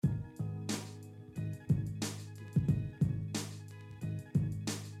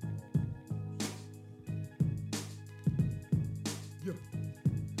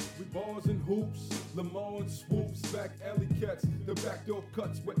bars and hoops, Lamar swoops, back alley cats, the backdoor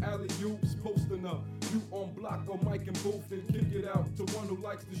cuts with alley oops, posting up. You on block or mic and booth, then kick it out to one who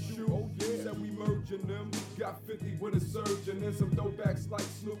likes to shoot. Oh yeah, said we merging them. Got 50 with a surge and then some throwbacks like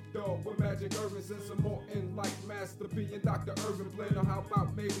Snoop Dogg with Magic Irvin and some more in like Master P and Dr. Irvin playing. Or how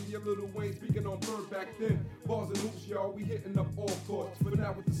about maybe a Lil Wayne speaking on Bird back then? Bars and hoops, y'all, we hitting up all courts. For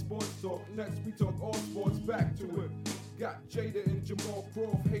now with the sports talk, next we talk all sports. Back to it. Got Jada and Jamal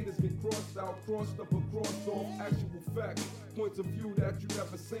Croft, haters get crossed out, crossed up or crossed off. Actual facts, points of view that you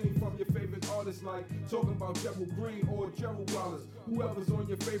never seen from your favorite artists, like talking about Gerald Green or Gerald Wallace. Whoever's on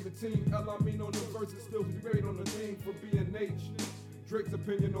your favorite team, El-Amin on the verses still be great on the name for B&H. Drake's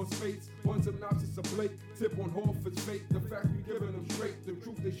opinion on Spates, one synopsis of Blake, tip on Horford's fate, the facts we giving them straight, the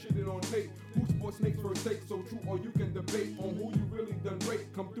truth they shitted on tape. Who sports snakes first take, so true or you can debate on who you really done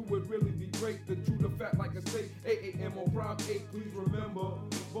rate. Come through it really be great, the true, the fat like a steak. 8 a.m. on Prime 8, please remember,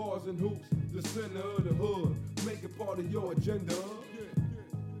 bars and hoops, the center of the hood, make it part of your agenda.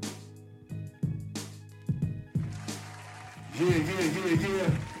 Yeah.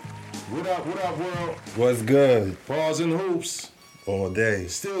 What up, world? What's good? Bars and hoops. All day.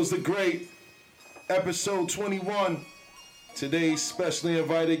 Stills the Great, episode 21. Today's specially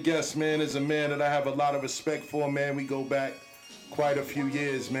invited guest, man, is a man that I have a lot of respect for, man. We go back quite a few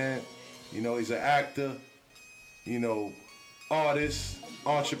years, man. You know, he's an actor, you know, artist,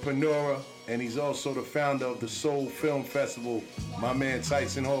 entrepreneur, and he's also the founder of the Soul Film Festival. My man,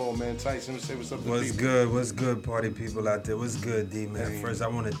 Tyson Hall, man. Tyson, say what's up to people. What's good, party people out there? What's good, D, man? First, I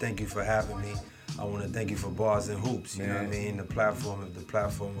want to thank you for having me. I want to thank you for Bars and Hoops, you know what I mean? The platform, if the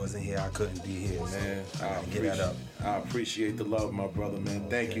platform wasn't here, I couldn't be here. Man, So I appreciate the love, my brother, man.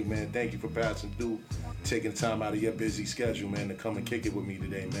 Thank you, man. Thank you for passing through, taking time out of your busy schedule, man, to come and kick it with me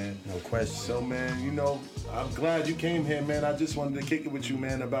today, man. No question. So, man, you know, I'm glad you came here, man. I just wanted to kick it with you,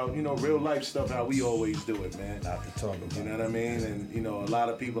 man, about, you know, real life stuff, how we always do it, man. Not to talk about. You know what I mean? And, you know, a lot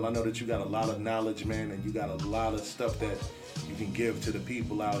of people, I know that you got a lot of knowledge, man, and you got a lot of stuff that you can give to the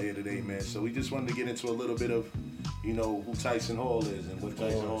people out here today, man. So we just wanted to get into a little bit of, you know, who Tyson Hall is and what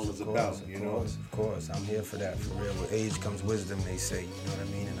Tyson Hall is about, you know? Of course, I'm here for that, for real. With age comes wisdom, they say, you know what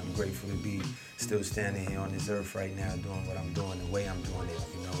I mean? And I'm grateful to be still standing here on this earth right now, doing what I'm doing, the way I'm doing it.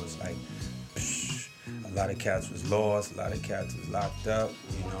 You know, it's like, a lot of cats was lost, a lot of cats was locked up.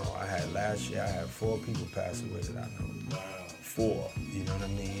 You know, last year, I had 4 people pass away that I know. Wow. 4, you know what I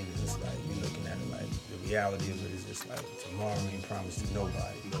mean? It's like, you're looking at it like, the reality of it is just like, tomorrow ain't promised to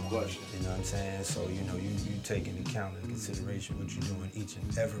nobody. No question. You know what I'm saying? So, you know, you take into account and consideration what you're doing each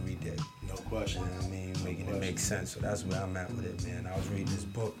and every day. No question. You know what I mean? Making it make sense. So that's where I'm at with it, man. I was reading this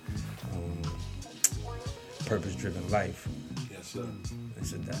book, Purpose Driven Life. Yes, sir. It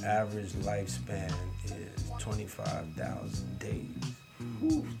said the average lifespan is 25,000 days.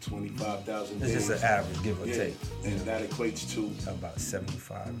 Ooh, 25,000 days. It's just an average, give or take. And that equates to? About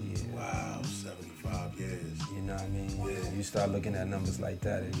 75 years. Wow, 75 years. You know what I mean? Yeah. You start looking at numbers like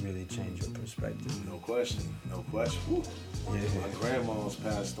that, it really changes your perspective. No question. Woo. Yeah. My grandma's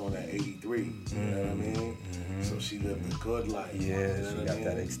passed on at 83. You know what I mean? Mm-hmm. So she lived a good life. Yeah, you know she what got I mean?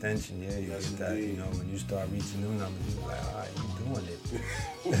 that extension. Yeah, you Yes, get that. indeed. You know, when you start reaching new numbers, you're like, all right, you doing it.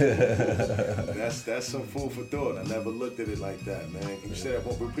 That's some food for thought. I never looked at it like that, man. Can you say that?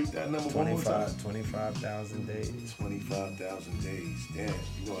 Repeat that number one more time. 25,000 days. 25,000 days. Damn,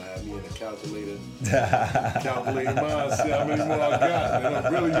 you gonna have me in a calculator, calculating mine, see how many more I got, and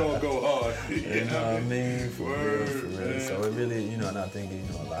I'm really gonna go hard. You know what I mean? For Word, real. man. So it really, you know, and I think, you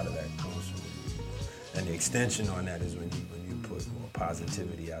know, a lot of that comes from, and the extension on that is when you put more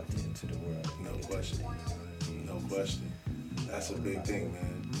positivity out there into the world. No question. You know what I mean? No question. That's a big thing,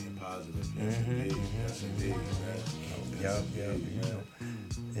 man. Being positive. Yes, indeed. Yes, indeed, man. Yeah, you know.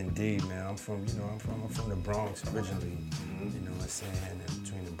 Indeed, man. I'm from the Bronx originally. You know what I'm saying? And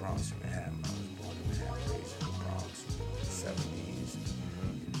between the Bronx and Manhattan, I was born in Manhattan, raised in the Bronx, in the 70s,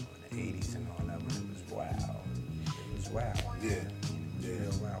 you know, in the 80s and all that. But it was wild. It was wild. Yeah. It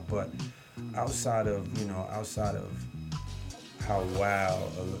was real wild. But outside of how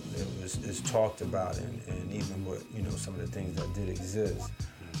wild it's talked about, and even what, you know, some of the things that did exist,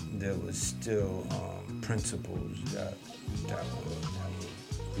 there was still principles that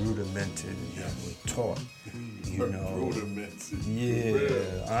were rudimented and that were taught, you know. Rudimented.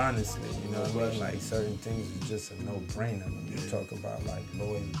 Yeah, honestly, you know what I mean? Like certain things is just a no-brainer when you talk about like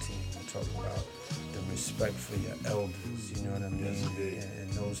loyalty, you talk about the respect for your elders, you know what I mean? Yes,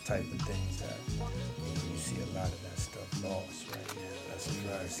 and those type of things that, you know, you see a lot of that stuff lost right now. That's a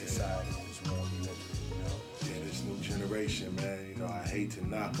fact. Society, in this world we live in, you know? Yeah, this new generation, man, you know, I hate to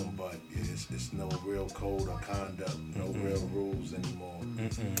knock them, but it's no real code or conduct, no real rules anymore.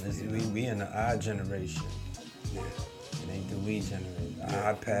 We in the I generation. Yeah. It ain't the we generation.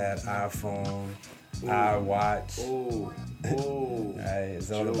 iPad, iPhone, iWatch. Oh. Right,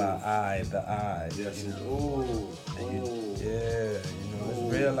 it's all about the I. Yes, you it's know? It's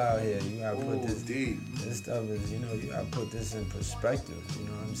real out here. You gotta put this deep. This stuff is, you gotta put this in perspective. You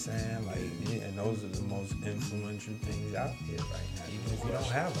know what I'm saying? Like, and those are the most influential things out here right now. Even if you don't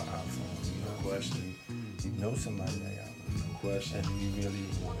have an iPhone, No question. You know somebody that got one. No question. And you really,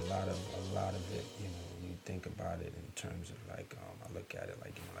 a lot of it, you think about it in terms of like, I look at it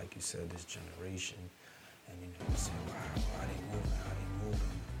like, like you said, this generation, and you say, wow, how they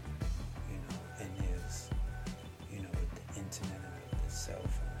moving, and there's, with the internet and with the cell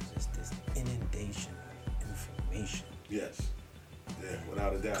phones, there's this inundation of information. Yes. Yeah,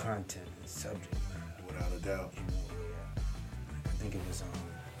 without a doubt. Content and subject matter. Without a doubt. I think it was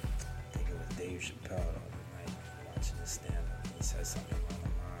Dave Chappelle the other night watching his stand-up. He said something along the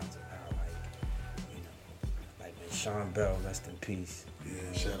lines of how, like when Sean Bell, rest in peace.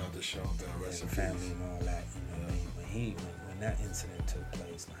 Yeah, shout out to Sean Bell, rest in peace. Family and all that. When that incident took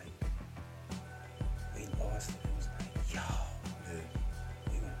place, like we lost it. It was like, yo. Yeah.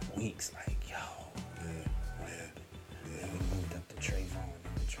 We went weeks like, yo. Yeah. And we moved up to Trayvon.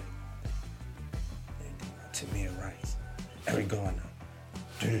 Tamir Rice. Every going up.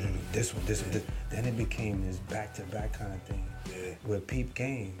 This one. Then it became this back-to-back kind of thing. Yeah. Where peep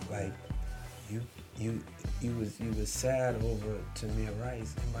game, like you was sad over Tamir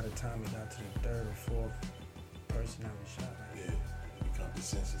Rice, and by the time it got to the third or fourth person that was shot, like, you become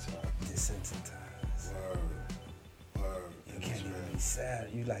desensitized. Word. You can't even be sad.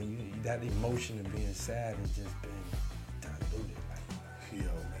 That emotion of being sad has just been diluted. Yo,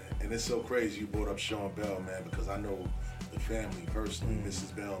 man. And it's so crazy you brought up Sean Bell, man, because I know the family personally,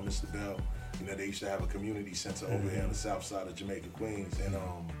 Mrs. Bell, Mr. Bell. They used to have a community center over here on the south side of Jamaica, Queens, and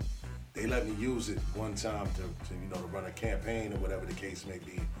they let me use it one time to run a campaign or whatever the case may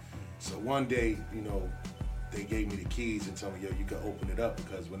be. So one day, they gave me the keys and told me, yo, you can open it up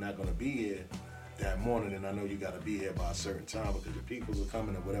because we're not gonna be here that morning, and I know you gotta be here by a certain time because your people are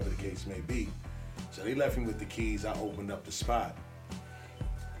coming or whatever the case may be. So they left me with the keys. I opened up the spot.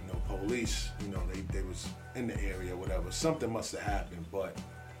 Police, they was in the area or whatever. Something must have happened, but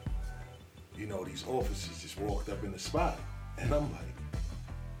these officers just walked up in the spot, and I'm like,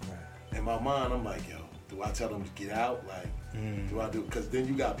 in my mind, I'm like, yo, do I tell them to get out? Like, do I do? Because then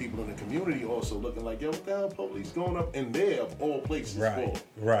you got people in the community also looking like, yo, what the hell, police going up in there of all places for?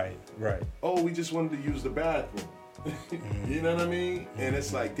 Right. Oh, we just wanted to use the bathroom. You know what I mean? And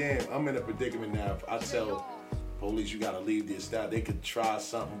it's like, damn, I'm in a predicament now. If I tell police, you gotta leave the establishment. They could try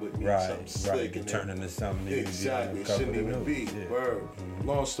something with me, something slick. It turn into something. Exactly, it shouldn't even be. Word.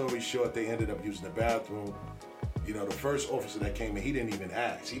 Long story short, they ended up using the bathroom. The first officer that came in, he didn't even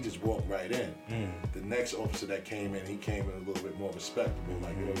ask. He just walked right in. The next officer that came in, he came in a little bit more respectable.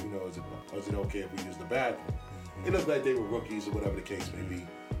 Like, is it okay if we use the bathroom? It looked like they were rookies or whatever the case may be.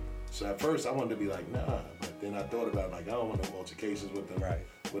 So at first, I wanted to be like, nah. But then I thought about it, like, I don't want no altercations with them. Right.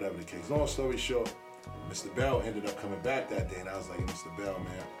 Whatever the case. Long story short, Mr. Bell ended up coming back that day, and I was like, Mr. Bell,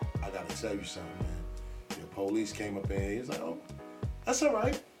 man, I gotta tell you something, man. Your police came up in here. He's like, oh, that's all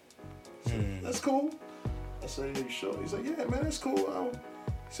right. That's cool. I said, are you sure? He's like, yeah, man, that's cool. He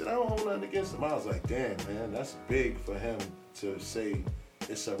said, I don't hold nothing against him. I was like, damn, man, that's big for him to say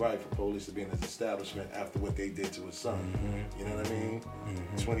it's all right for police to be in his establishment after what they did to his son. You know what I mean?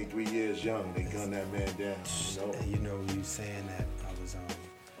 23 years young, they gunned that man down. You saying that, I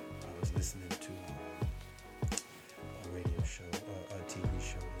was listening to a radio show, a TV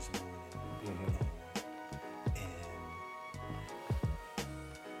show this morning, and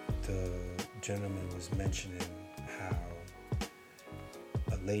the gentleman was mentioning how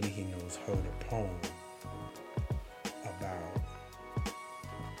a lady he knows heard a poem about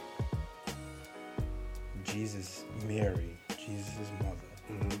Mary, Jesus' mother.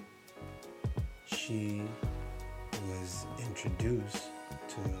 She was introduced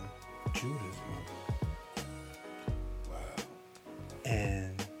to Judah's mother. Wow.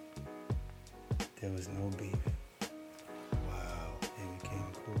 And there was no beef. Wow. It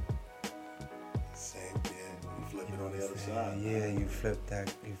became cool. Same thing. You flip it on the other side. Yeah, you flip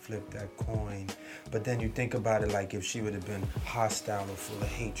that coin. But then you think about it, like if she would have been hostile or full of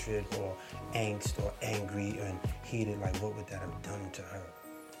hatred or angst or angry and heated, like what would that have done to her?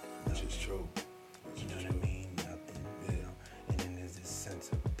 Which is true. You know what I mean? Nothing. Yeah. And then there's this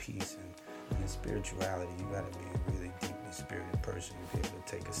sense of peace and the spirituality. You gotta be really deeply mean-spirited person to be able to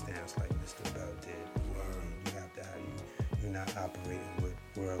take a stance like Mr. Bell did. You have to have you're not operating with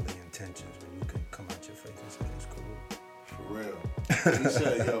worldly intentions when you can come out your face and say it's cool. For real. He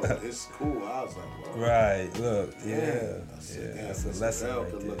said, yo, it's cool. I was like, wow. Right, look, yeah. That's a lesson Bell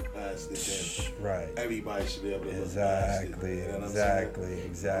right could there. look past it, then Right. everybody should be able to look past it. Exactly, You know what I'm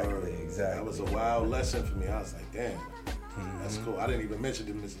exactly. saying? That was a wild lesson for me. I was like, damn. That's cool. I didn't even mention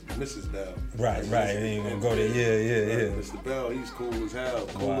Mrs. Bell. Right. You ain't gonna go there. Yeah. Mr. Bell, he's cool as hell.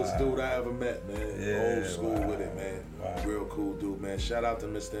 Coolest dude I ever met, man. Yeah, Old school with it, man. Wow. Real cool dude, man. Shout out to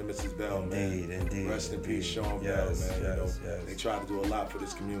Mr. and Mrs. Bell, man. Indeed. Rest in peace, Sean Bell, man. They tried to do a lot for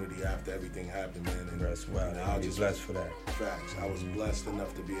this community after everything happened, man. And, Rest well. I was just blessed for that. Facts. I was blessed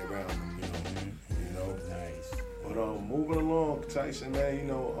enough to be around them, you know. Nice. But moving along, Tyson, man,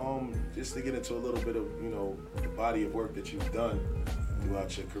 just to get into a little bit of, the body of work that you've done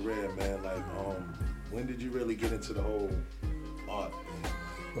throughout your career, man. Like, when did you really get into the whole art thing?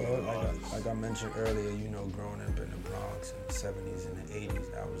 Well, like I mentioned earlier, growing up in the Bronx in the 70s and the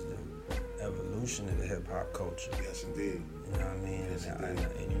 80s, that was the evolution of the hip hop culture. Yes, indeed. You know what I mean? Yes, and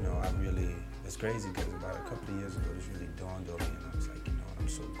I really, it's crazy because about a couple of years ago, this really dawned on me, and I was like, I'm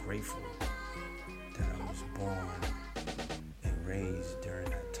so grateful that I was born and raised during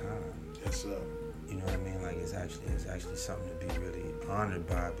that time. Yes, sir. You know what I mean? Like it's actually something to be really honored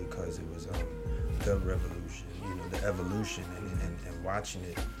by because it was the revolution, the evolution and watching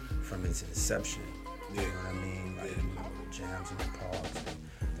it from its inception. Yeah. You know what I mean? Like the jams in the parks,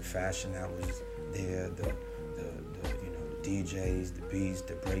 and the fashion that was there, the DJs, the beats,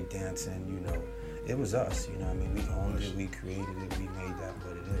 the breakdancing, it was us, you know what I mean? We owned it, we created it, we made that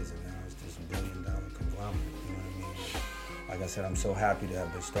what it is, and now it's this $1 billion conglomerate, you know what I mean? Like I said, I'm so happy to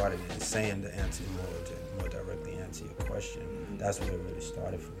have been started and saying to answer more directly answer your question. That's where it really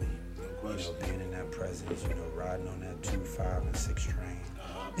started for me. No question. Being in that presence, riding on that 2, 5, and 6 train.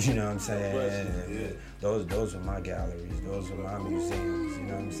 You know what I'm saying? Yeah. Those were my galleries. Those were my museums. You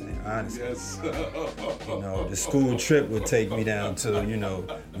know what I'm saying? Honestly. Yes. The school trip would take me down to,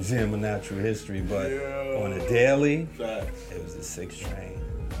 Museum of Natural History, but on a daily, it was the 6 train,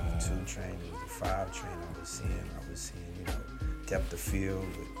 the 2 train, it was the 5 train. I was seeing, depth of field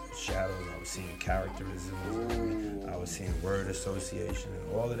with shadows. I was seeing characterism. I was seeing word association,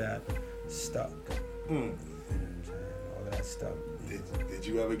 and all of that stuck. You know what I'm saying? All of that stuck. Did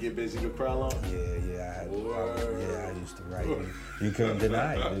you ever get busy with Krylon? Yeah, I used to write. You couldn't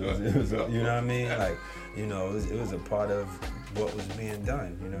deny it. It was you know what I mean? Like, it was a part of what was being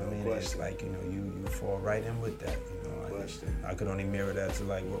done. You know what I mean? It's like, you fall right in with that. I could only mirror that to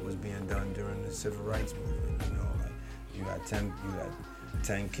like what was being done during the civil rights movement. Like you got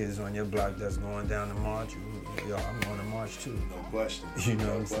 10 kids on your block that's going down to march. I'm going to march too. No question. You know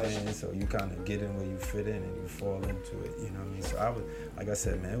what I'm saying? So you kind of get in where you fit in and you fall into it. You know what I mean? So I was, like I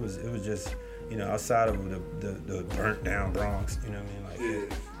said, man, it was just, outside of the burnt down Bronx. You know what I mean?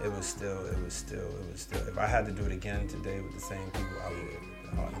 Like it was still. If I had to do it again today with the same people, I would.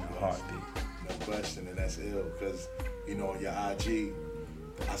 In a heartbeat. No question, and that's ill because on your IG,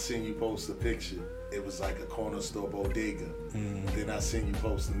 I seen you post a picture. It was like a corner store bodega. Then I seen you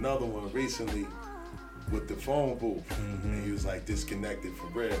post another one recently with the phone booth, and you was like disconnected for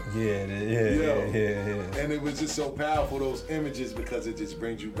real. Yeah. And it was just so powerful, those images, because it just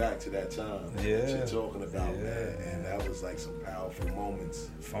brings you back to that time that you're talking about, man. And that was like some powerful moments.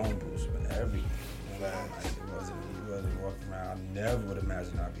 Phone booths for everything. Like, it wasn't walking around. I never would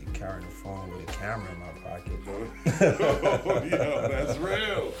imagine I'd be carrying a phone with a camera in my pocket. Yo, that's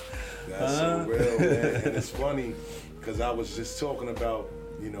real. That's so real, man. And it's funny because I was just talking about,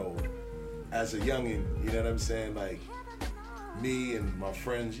 as a youngin', you know what I'm saying? Like, me and my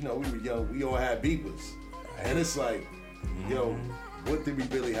friends, we were young, we all had beepers. And it's like, yo, what did we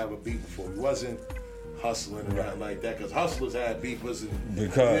really have a beeper for? We wasn't hustling around like that, because hustlers had beepers and, you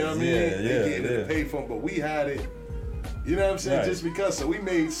know what I mean? They gave it to pay for them, but we had it, you know what I'm saying? Just because. So we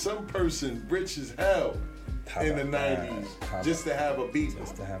made some person rich as hell in the 90s just to have a beeper.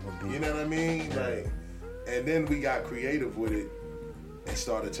 Just to have a beeper. You know what I mean? Yeah. Like, and then we got creative with it and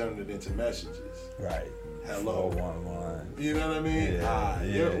started turning it into messages. Right. Hello. 411. You know what I mean? Like,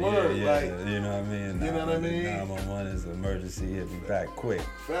 you know what I mean? You know what I mean? 911 is an emergency, hit me back quick.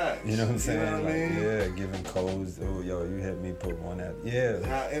 Facts. You know what I'm saying? You know what I mean? Giving codes. Oh, yo, you hit me, put one out. Yeah.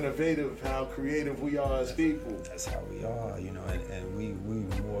 How innovative, how creative we are as people. That's how we are, and we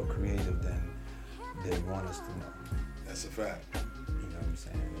more creative than they want us to know. That's a fact. You know what I'm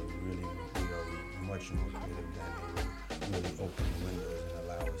saying? We are much more creative than they really open the windows and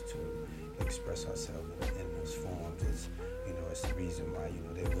allow us to express ourselves in those forms. It's the reason why,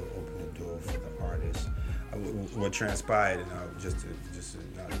 they will open the door for the artists. what transpired, and just to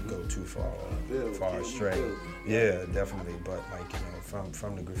not go too far astray. Yeah, definitely. But like, you know,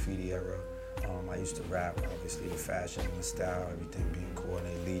 from the graffiti era, I used to rap. Obviously, the fashion and the style, everything being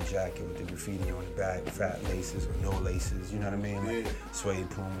coordinated. Lead jacket with the graffiti on the back, fat laces or no laces. You know what I mean? Like suede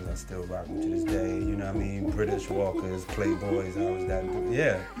Pumas, I still rock them to this day. You know what I mean? British Walkers, Playboys, I was that dude.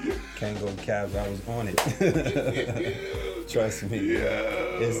 Yeah, Kango Cabs, I was on it. Trust me.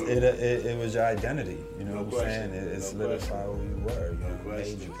 Yeah. It was your identity. You know what I'm saying? It solidified who you were. You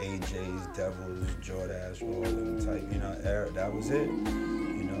know, AJs, Devils, Jordache, all them type. You know, that was it.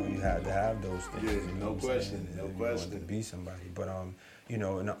 You know, you had to have those things. Yeah, you know no question, no you question. wanted to be somebody. But you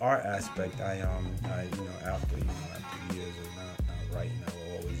know, in the art aspect, I you know, after years of not writing, I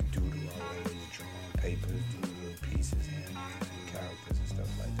would always doodle. I would always draw on papers, do little pieces and characters and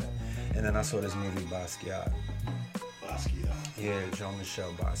stuff like that. And then I saw this movie Basquiat. Yeah,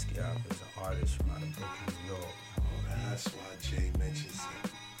 Jean-Michel Basquiat was an artist from out of Brooklyn, New York. Oh, that's why Jay mentions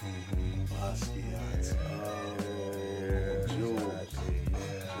it. Basquiat.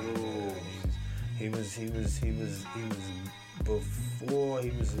 He was before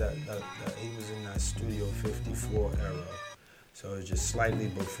he was in that Studio 54 era. So it was just slightly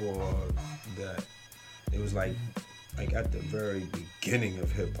before that. It was like at the very beginning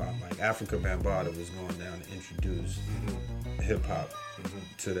of hip hop. Like Africa Bambaataa was going down to introduce hip hop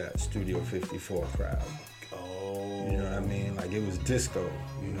to that Studio 54 crowd. Oh. You know what I mean? Like it was disco.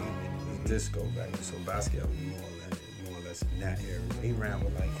 You know what I mean? It was disco back then. So Basquiat was more or less in that area. He ran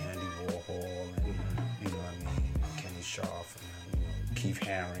with like Andy Warhol and you know what I mean, Kenny Scharf and you know, Keith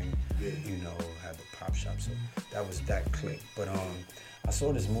Haring. You know, had the pop shop. So that was that clique. But I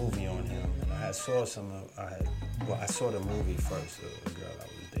saw this movie on him, and I saw I saw the movie first. The girl I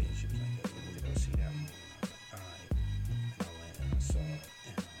was dating, she was like, "Yeah, we need to go see that movie." And I was like, "All right." And I went and I saw it,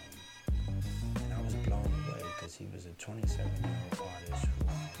 and I was blown away because he was a 27-year-old artist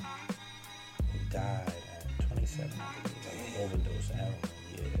who died at 27, I believe, of an overdose of heroin.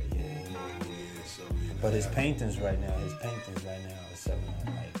 But his paintings right now are selling at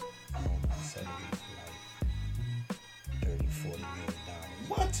like around 70 to like 30, 40 million dollars.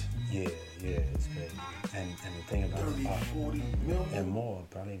 What? Yeah, it's crazy. And the thing about 30, 40 million? And more,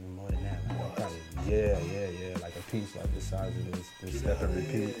 probably even more than that. Like probably, yeah. Like a piece like the size of this Step and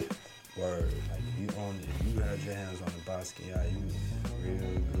Repeat. Word. Like if you had your hands on the Basquiat, you was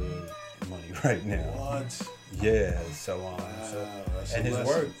real good money right now. What? Yeah, so and his lesson.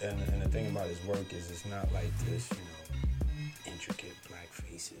 work, and the thing about his work is it's not like this, you know, intricate black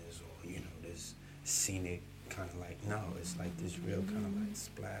faces or, you know, this scenic kind of like, no, it's like this real kind of like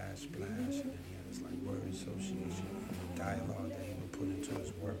splash, and then he had this like word association and dialogue that he would put into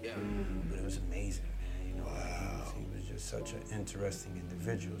his work. But it was amazing, man, you know, he was just such an interesting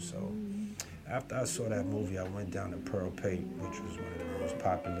individual. So after I saw that movie, I went down to Pearl Paint, which was one of the most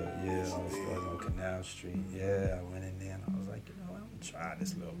popular, stores on Canal Street. Yeah, I went in there and I was like, you know, I'm gonna try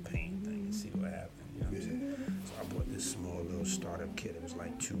this little paint thing and see what happens. You know what I'm saying? So I bought this small little startup kit. It was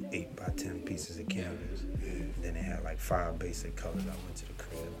like 2 8x10 pieces of canvas. And then it had like 5 basic colors. I went to the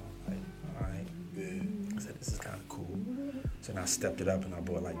crib. I was like, all right. I said, this is kind of cool. So then I stepped it up and I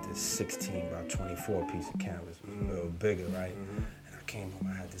bought like this 16x24 piece of canvas. It was a little bigger, right? And I came home,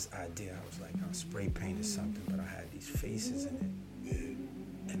 I had this idea. I was like, I'll spray painted something, but I had these faces in it.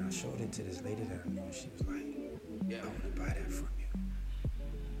 And I showed it to this lady that I knew, and she was like, I want to buy that from you.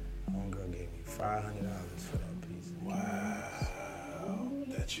 Homegirl gave me $500 for that piece. Wow.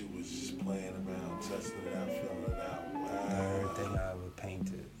 That you was just playing around, testing it out, filling it out. Wow. Everything I ever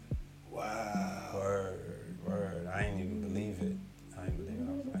painted. Wow. Word. I didn't even believe it. I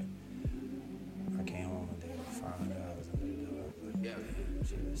was like, I came home and they were $500 under the door. Like,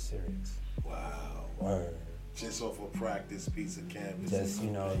 she was serious. Wow. Word. Just off a practice piece of canvas.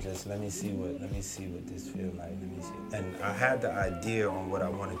 Just let me see what this feel like. Let me see. And I had the idea on what I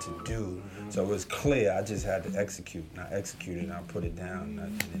wanted to do, so it was clear. I just had to execute. And I executed and I put it down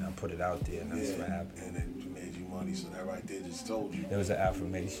and then I put it out there, and that's what happened. And it made you money, so that right there just told you. It was an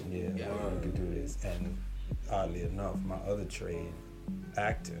affirmation, we could do this. And oddly enough, my other trade,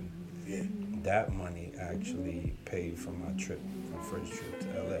 acting, that money actually paid for my first trip to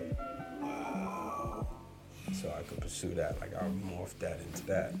LA. Wow. So I could pursue that. Like I morphed that into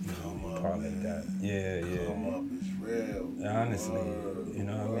that. Parlay that. Yeah. Come up is real. Honestly, you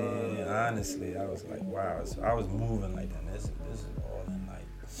know what I mean? Honestly, I was like, wow. So I was moving like that. This is all in like,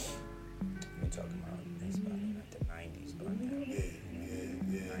 we're talking about, it's about like the 90s by now.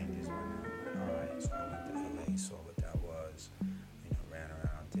 Yeah. 90s by now. All right, so I went to LA, saw what that was, ran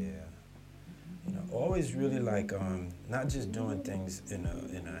around there. always really like not just doing things in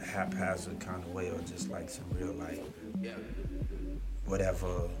a haphazard kind of way or just like some real like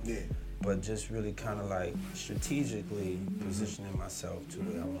whatever. Yeah. But just really kind of like strategically positioning myself to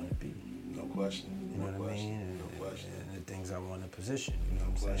where I want to be. No question. You know what I mean? And, No question. and the things I want to position. You know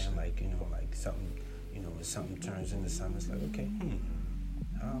what I'm saying? Like, you know, like something, you know, when something turns into something, it's like, okay,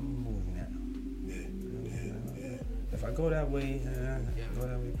 how I'm moving now. Yeah. If I go that way, go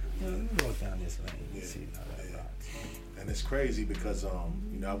that way, let me walk down this lane and see how that rocks. And it's crazy because,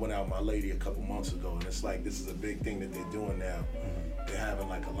 you know, I went out with my lady a couple months ago, and it's like this is a big thing that they're doing now. They're having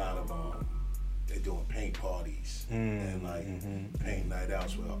like a lot of, they're doing paint parties and like paint night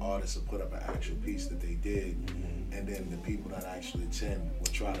outs where artists will put up an actual piece that they did, and then the people that actually attend will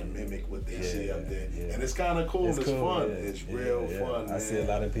try to mimic what they see up there. Yeah. And it's kind of cool. It's cool, fun. Yeah. It's real fun. I see a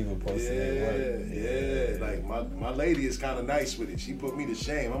lot of people posting their work. Yeah. Like my lady is kind of nice with it. She put me to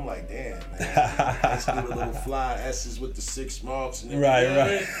shame. I'm like, damn, man. Let's do the little fly S's with the 6 marks. And right. You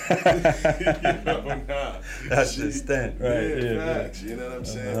know, That's the stint, right? Yeah, facts. You know what I'm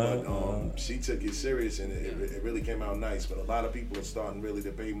saying? But she took it serious, and it really came out nice. But a lot of people are starting really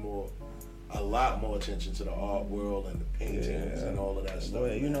to pay a lot more attention to the art world and the paintings and all of that stuff.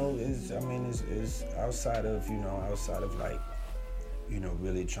 Well, you know, it's outside of like, you know,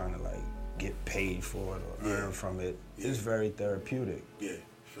 really trying to like get paid for it or earn from it. It's very therapeutic. Yeah.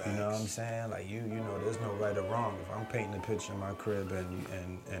 Facts. You know what I'm saying? Like you know, there's no right or wrong. If I'm painting a picture in my crib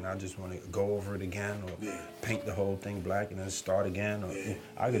and I just want to go over it again or paint the whole thing black and then start again, or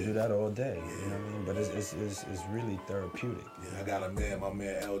I could do that all day. You know what I mean? But it's really therapeutic. Yeah, I got a man, my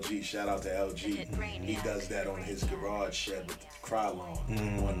man LG. Shout out to LG. He does that on his garage shed with the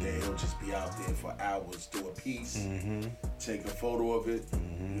Krylon. One day he'll just be out there for hours, do a piece, take a photo of it.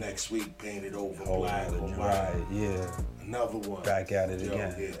 Next week paint it over black or white. Another one. Back at it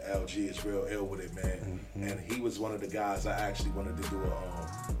again. Yeah, LG is real ill with it, man. And he was one of the guys I actually wanted to do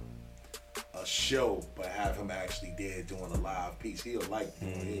a show, but have him actually there doing a live piece. He'll like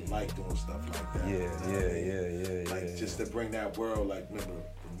doing stuff like that. Yeah. Just to bring that world, like, remember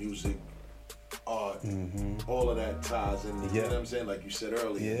the music, art, all of that ties in. You know what I'm saying? Like you said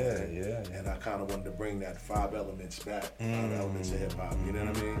earlier. Yeah. And I kind of wanted to bring that 5 elements back, 5 elements of hip hop. You know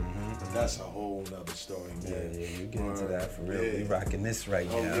what I mean? But that's a whole nother story, man. Yeah, you get into that for real. We rocking this right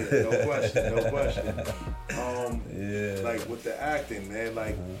now. No question. Like with the acting, man.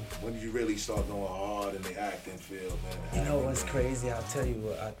 Like when did you really start going hard in the acting field, man? You know what's crazy? I'll tell you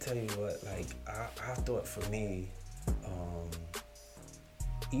what. Like I thought for me.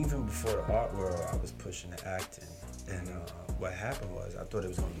 Even before the art world, I was pushing the acting, and what happened was I thought it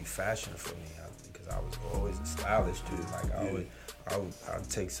was gonna be fashion for me because I was always a stylish dude. Like I'd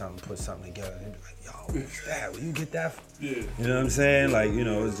take something, put something together, and they'd be like, "Yo, what's that? Where you get that?" You know what I'm saying? Like, you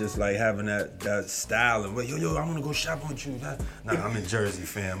know, it's just like having that style and yo, I wanna go shopping with you. Nah, I'm in Jersey,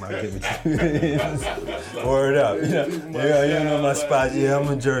 fam. I'll get with you. Word up. You know my spot. Yeah,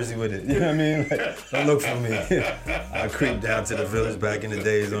 I'm in Jersey with it. You know what I mean? Like, don't look for me. I creep down to the village back in the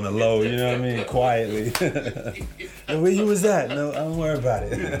days on the low. You know what I mean? Quietly. Where you was at? No, I don't worry about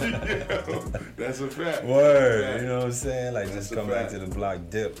it. That's a fact. Word. You know what I'm saying? Like, just come back to the block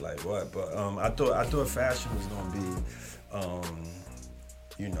dip. Like what? But I thought fashion was gonna be.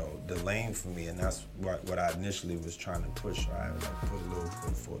 You know, the lane for me, and that's what I initially was trying to push. I like put a little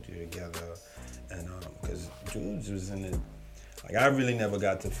portfolio together, and because dudes was in it, like I really never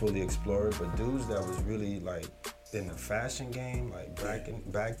got to fully explore it, but dudes that was really like in the fashion game, like back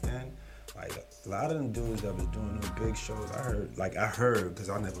then, like a lot of them dudes that was doing those big shows, I heard, because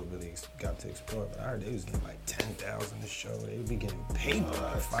I never really got to explore it, but I heard they was getting like 10,000 a show. They would be getting paper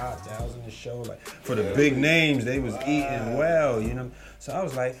like 5,000 a show. Like for the big names, they was eating well, you know. So I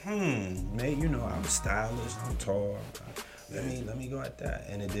was like, mate, you know, I'm stylish, I'm tall. Let me go at that,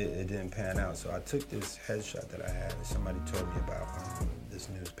 and it didn't pan out. So I took this headshot that I had, and somebody told me about this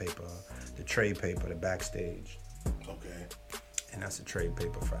newspaper, the trade paper, the Backstage. Okay. And that's a trade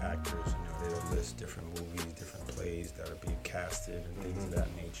paper for actors. You know, they'll list different movies, different plays that are being casted and things of that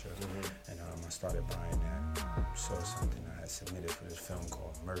nature. And I started buying that. Saw something I had submitted for this film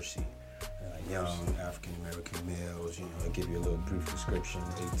called Mercy. Young African American males, you know, they give you a little brief description,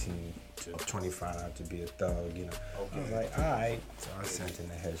 18 to 25 to be a thug, you know. Okay. I was like, all right. So I sent in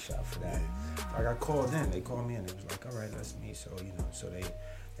a headshot for that. I got called in. They called me in. It was like, all right, that's me. So, you know, so they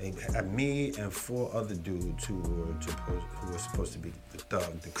had me and 4 other dudes who were supposed to be the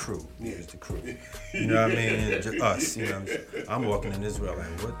thug, the crew. Here's the crew. You know what I mean? Just us, you know what I'm saying? I'm walking in Israel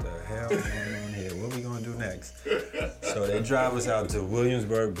like, what the hell is going on here? What are we going to do next? So they drive us out to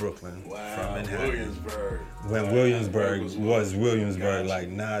Williamsburg, Brooklyn, from Manhattan. Williamsburg. When Williamsburg was Williamsburg, Gotcha. like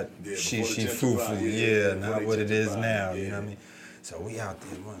not Yeah, she before the foo gentrified, foo, yeah, not before what they it is gentrified, now. yeah. You know what I mean? So we out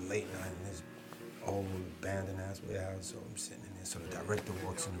there one late night in this old abandoned ass warehouse. So I'm sitting in there. So the director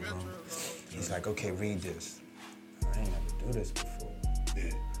walks in the room. He's like, "Okay, read this." I ain't never do this before.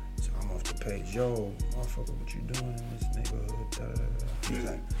 Yeah. So I'm off the page. Yo, motherfucker, what you doing in this neighborhood? Da, da, da.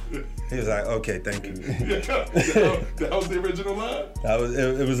 He was like, "Okay, thank you." that was the original line?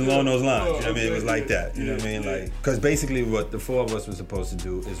 It was along those lines. You know what I mean? It was Okay, like that. You know what I mean? yeah. Like, because basically what the four of us were supposed to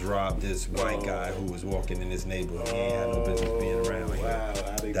do is rob this white guy who was walking in this neighborhood. He ain't had no business being around here. Wow,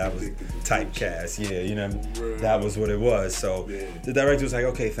 That was typecast, yeah, you know what I mean? Right. That was what it was. So Yeah. the director was like,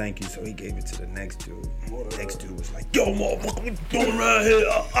 "Okay, thank you." So he gave it to the next dude. The next dude was like, "Yo, motherfucker, what you doing around here?"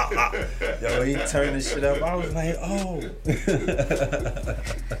 Yo, he turned this shit up. I was like, "Oh."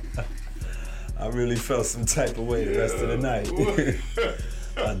 I really felt some type of way the rest of the night.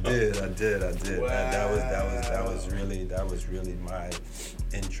 I did. Wow. That was really my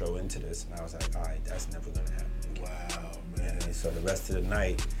intro into this, and I was like, all right, that's never gonna happen again. Wow, man. And so the rest of the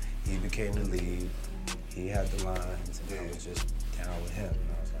night, he became the lead. He had the lines, and I was just down with him. And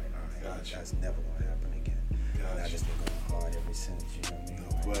I was like, all right, Gotcha. that's never gonna happen again. And I Gotcha. just been going hard ever since. You know what I mean?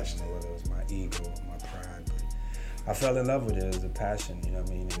 No question. I don't know whether it was my ego or my pride, but I fell in love with it. It was a passion, you know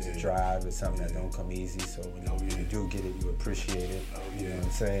what I mean? It was a drive. It's something that don't come easy. So when you do get it, you appreciate it. You know what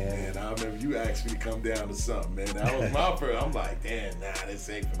I'm saying? Man, I remember you asked me to come down to something, man. That was my first. I'm like, damn, nah, this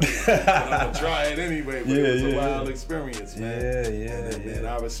ain't for me. But I'm gonna try it anyway. But it was a wild experience, man. And, man,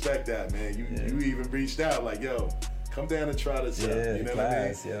 I respect that, man. You even reached out like, yo, come down and try this out. You know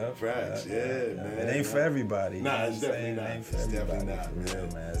class, what I mean? yeah. Practice, man. It ain't for everybody. you Nah, know it's what I'm definitely saying? not. It ain't for It's everybody, definitely not, for real,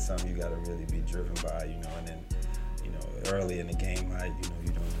 man. man. It's something you gotta really be driven by, you know. And then, you know, early in the game,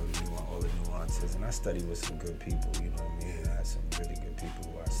 you don't know all the nuances. And I studied with some good people, you know what I mean? I had some really good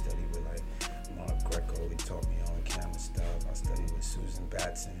people who I studied with, like Mark Greco. He taught me on camera stuff. I studied with Susan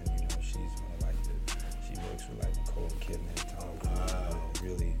Batson. You know, she's one of she works with like Nicole Kidman, Tom Cruise,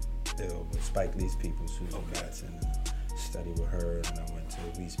 really ill. But Spike Lee's people, Susan Batson. Studied with her, and I went to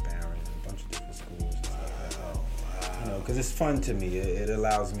Reese Barron and a bunch of different schools and stuff like that. You know, because it's fun to me. It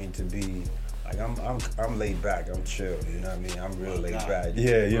allows me to be like I'm laid back. I'm chill. You know what I mean? I'm real laid back.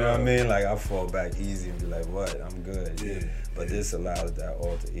 Yeah, you know what I mean? Like I fall back easy and be like, what? I'm good. Yeah. But this allows that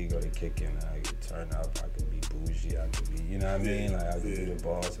alter ego to kick in. I could turn up. I could be bougie. I could be, you know what I mean? Like I could be the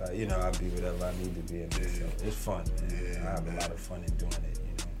boss. I'll be whatever I need to be in this. So it's fun, man. I have a lot of fun in doing it. You know.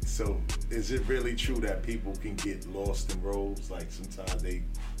 So, is it really true that people can get lost in roles? Like sometimes they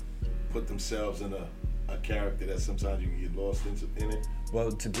put themselves in a character that sometimes you can get lost in it?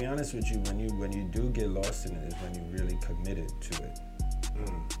 Well, to be honest with you, when you do get lost in it is when you really committed to it.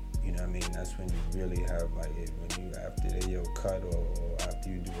 You know what I mean? That's when you really have like it. When you after your cut or after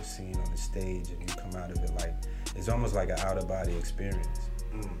you do a scene on the stage and you come out of it like it's almost like an out of body experience.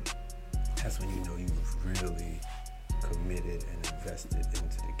 That's when you know you've really committed and invested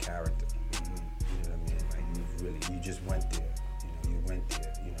into the character. You know what I mean? Like you just went there. You went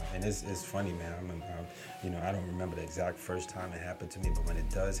there. You know, and it's funny, man. I don't remember the exact first time it happened to me, but when it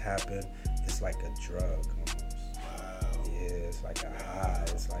does happen, it's like a drug almost. Wow. Yeah, it's like a high.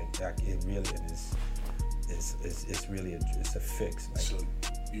 It's like it really, and it's really it's a fix. Like, So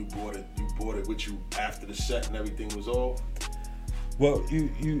you bought it with you after the set and everything was off? well,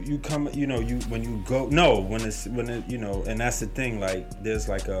 you come, you know, when you go, no, when it, you know, and that's the thing. Like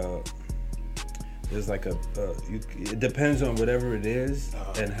it depends on whatever it is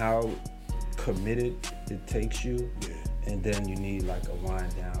and how committed it takes you, and then you need like a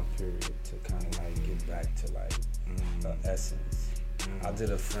wind down period to kind of like get back to like essence. I did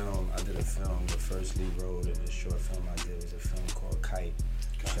a film. The first lead role in this short film I did was a film called Kite.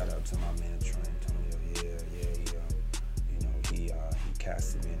 Shout out to my man Troy Antonio. He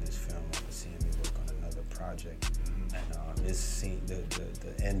casted me in this film after seeing me work on another project. And this scene,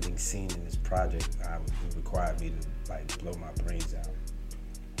 the ending scene in this project, it required me to like blow my brains out.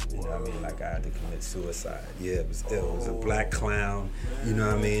 You know what I mean? Like I had to commit suicide. Yeah, it was ill. It was a black clown. You know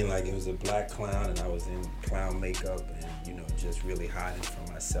what I mean? Like it was a black clown, and I was in clown makeup, and you know, just really hiding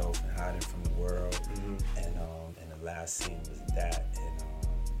from myself and hiding from the world. And the last scene was that,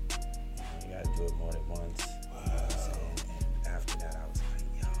 and you gotta do it more than once. You know what I'm saying? And after that, I was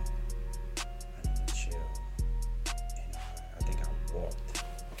like, yo, I need to chill. You know, I think I walked.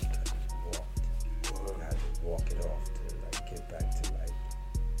 I had to walk it off to like get back to like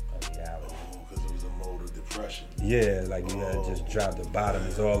a reality. Because it was a mode of depression. Yeah, like you gotta just drop. The bottom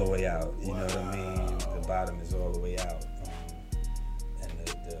is all the way out. You know what I mean? The bottom is all the way out. And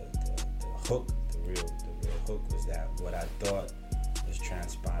the hook, the real hook was that what I thought was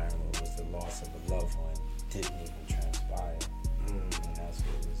transpiring or was the loss of a loved one didn't even transpire. And that's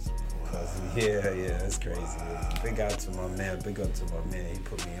what it was. Yeah, it's crazy. Big up to my man. He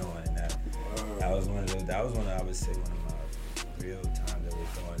put me on, and that was one of I would say one of my real times that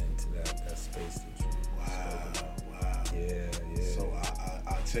we're going into that space that you Wow. Yeah. So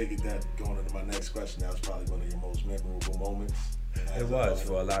I take it that going into my next question, that was probably one of your most memorable moments. It was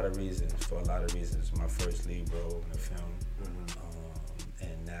for a lot of reasons. My first lead role in a film,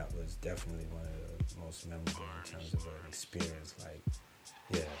 and that was definitely one of the most memorable in terms of an experience. Like,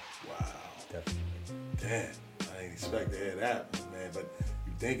 yeah. Wow. Definitely. Damn, I didn't expect to hear that, man. But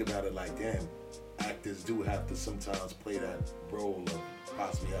you think about it like, damn, actors do have to sometimes play that role of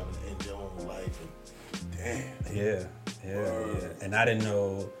possibly having to end your own life. And damn. Yeah. And I didn't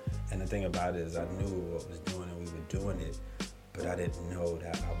know. And the thing about it is, I knew what was doing and we were doing it, but I didn't know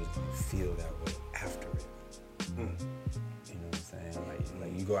that I was gonna feel that way after it. You know what I'm saying?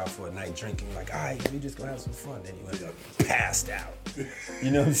 Like you go out for a night drinking, like, all right, we just gonna have some fun. Then you end up passed out.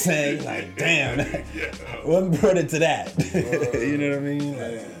 You know what I'm saying? Like, damn, what brought it to that? You know what I mean?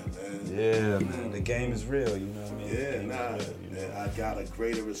 Like, man. The game is real. You know what I mean? I got a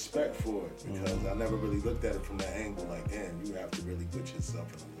greater respect for it because I never really looked at it from that angle. Like, damn, you have to really put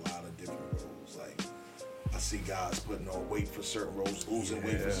yourself in a lot of different roles. Like, I see guys putting on weight for certain roles, losing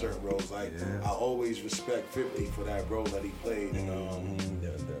weight for certain roles. Like, I always respect 50 for that role that he played.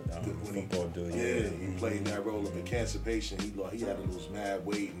 The football dude. He played that role of the cancer patient. He had to lose mad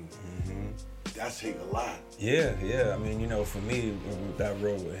weight, and that take a lot. Yeah. I mean, you know, for me, that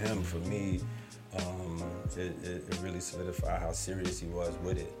role with him, for me, it really solidified how serious he was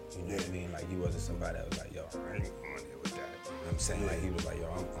with it. You know what I mean? Like, he wasn't somebody that was like, yo, I ain't on there with that. You know what I'm saying? Like, he was like,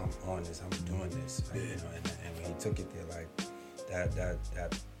 yo, I'm on this, I'm doing this. Like, you know, and when he took it there, like,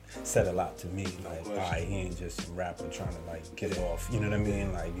 that said a lot to me. Like, all right, he ain't just some rapper trying to, like, get it off. You know what I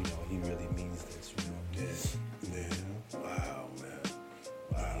mean? Like, you know, he really means this, you know? Yeah. Wow, man.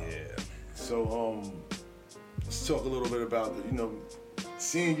 Wow. Yeah. So, let's talk a little bit about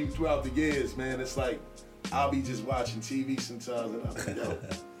seeing you throughout the years, man. It's like, I'll be just watching TV sometimes, and I'm like, yo,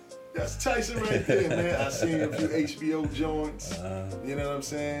 that's Tyson right there, man. I seen a few HBO joints. You know what I'm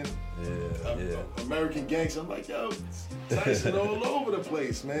saying? Yeah. American Gangster. I'm like, yo, Tyson all over the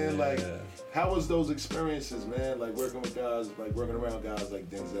place, man. Like, how was those experiences, man? Like working with guys, like working around guys like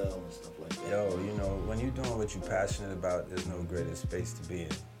Denzel and stuff like that. Yo, you know, when you're doing what you're passionate about, there's no greater space to be in.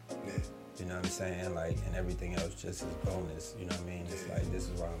 Yeah. You know what I'm saying? Like, and everything else just is bonus. You know what I mean? It's like, this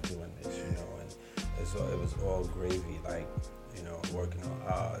is why I'm doing this, you know? And it was all gravy. Like, you know, working on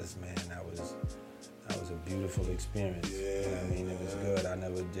Oz, man, that was a beautiful experience. Yeah, you know what I mean? It was good. I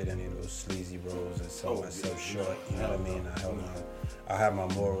never did any of those sleazy roles and sold myself short. You know what I mean? I have my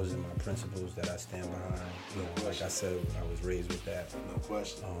morals and my principles that I stand behind. You know, like I said, I was raised with that. No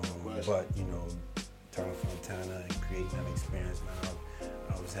question. But, you know, Tony Fontana and creating that experience, man,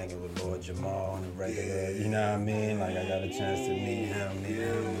 I was hanging with Lord Jamal on the regular, you know what I mean? Like, I got a chance to meet him.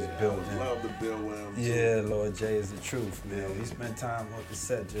 Him was building. Love the Bill Williams. Yeah, Lord J is the truth, man. We spent time on the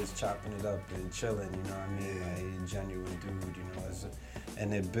set just chopping it up and chilling, you know what I mean? Like, a genuine dude, you know.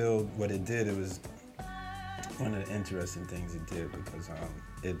 And it built, what it did, it was one of the interesting things it did because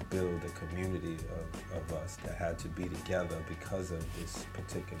it built a community of us that had to be together because of this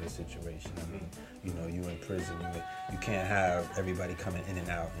particular situation. I mean, you know, you in prison, you can't have everybody coming in and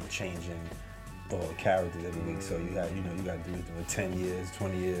out and changing all the characters every week. So you got to do it for 10 years,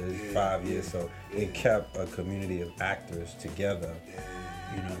 20 years, 5 years. So it kept a community of actors together,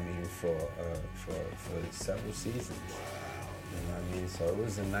 you know what I mean, for several seasons. You know what I mean? So it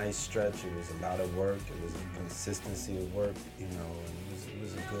was a nice stretch. It was a lot of work. It was a consistency of work, you know, and it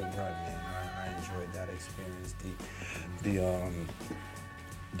was a good run, man. I enjoyed that experience.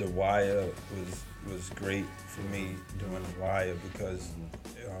 The Wire was great for me doing The Wire because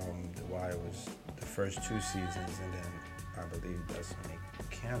The Wire was the first 2 seasons, and then I believe that's when they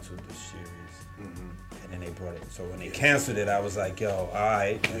canceled the series. And then they brought it. So when they canceled it, I was like, yo, all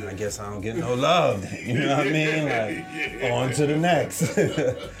right, I guess I don't get no love. You know what I mean? Like, on to the next.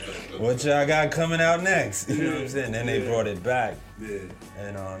 What y'all got coming out next? You know what I'm saying? Then they brought it back.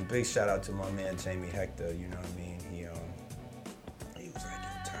 And big shout out to my man Jamie Hector. You know what I mean? He was like,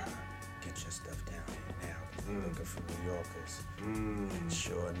 yo, Ty, get your stuff down here now. We're looking for New Yorkers. And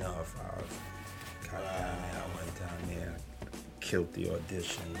sure enough, I got down there. I went down there, killed the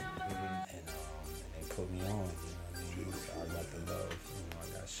audition, and they put me on. You know what I mean? So I got the love. You know,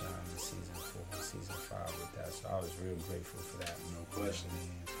 I got shine in season 4, season 5 with that. So I was real grateful for that. No question.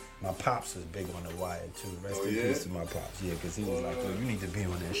 My pops was big on The Wire too. Rest in yeah? peace to my pops. Yeah, because he was like, "Yo, you need to be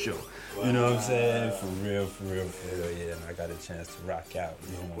on that show." You know what I'm saying? For real. Yeah, and I got a chance to rock out.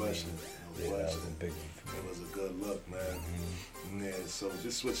 You know what I mean? Yeah, that was a big one for me. It was a good look, man. Yeah, so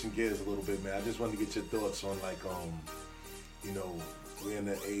just switching gears a little bit, man. I just wanted to get your thoughts on like, you know, we're in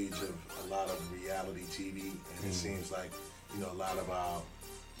the age of a lot of reality TV, and it seems like, you know,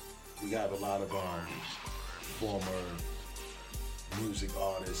 we have a lot of former music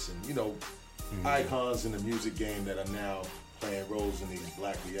artists and, you know, icons in the music game that are now playing roles in these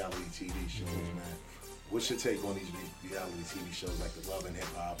black reality TV shows, man. What's your take on these reality TV shows like the Love and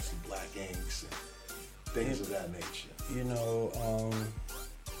Hip Hops and Black Inks and things of that nature? You know,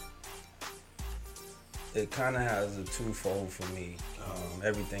 it kind of has a twofold for me.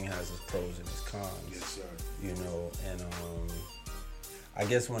 Everything has its pros and its cons. Yes, sir. You know, and I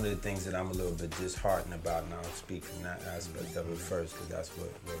guess one of the things that I'm a little bit disheartened about, and I'll speak from that aspect of it first, because that's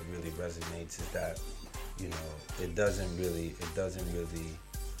what really resonates, is that, you know, it doesn't really,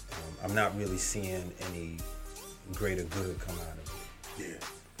 I'm not really seeing any greater good come out of it. Yeah.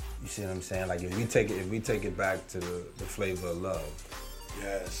 You see what I'm saying? Like if we take it back to the flavor of love.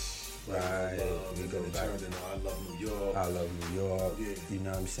 Yes. Right. We go back to I Love New York. I Love New York. Yeah. You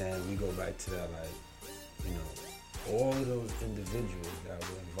know what I'm saying? We go back to that, like, you know, all of those individuals that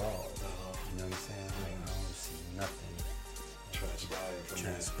were involved. You know what I'm saying? Like, I don't see nothing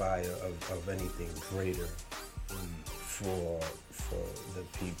transpire of anything greater for the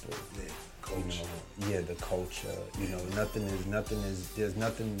people. Yeah. Culture. You know, the culture. You know, there's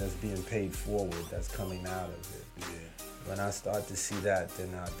nothing that's being paid forward that's coming out of it. Yeah. When I start to see that,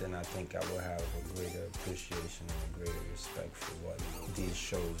 then I think I will have a greater appreciation and a greater respect for what these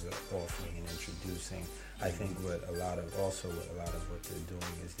shows are offering and introducing. I think what a lot of what they're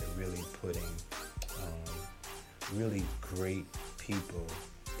doing is they're really putting really great people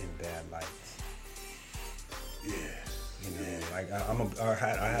in bad lights. Yeah. You know, like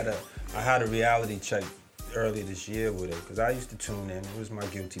I had a reality check early this year with it, because I used to tune in. It was my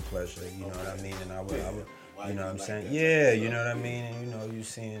guilty pleasure. You know what I mean? And I would you know what I'm saying? Yeah, you know what I mean? And you know, you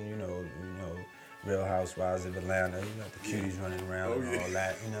seeing, you know, Real Housewives of Atlanta, you got the cuties running around and all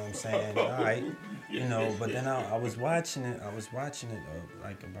that, you know what I'm saying? All right, you know, but then I was watching it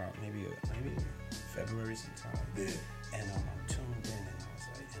like about maybe February sometime. Yeah. And I'm tuned in, and I was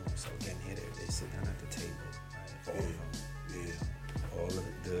like, and so again, here they sit down at the table, right? All of them. Yeah. All of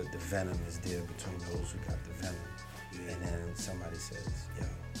the venom is there between those who got the venom. Yeah. And then somebody says, yo,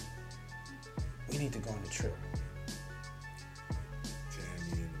 we need to go on a trip.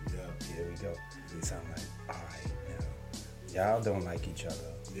 Tammy and here we go. So I'm like, all right, now, y'all don't like each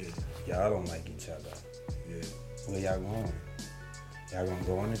other. Yeah. Y'all don't like each other. Yeah. Where y'all going? Y'all gonna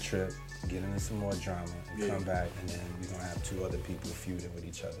go on a trip, get into some more drama, and come back, and then we're gonna have two other people feuding with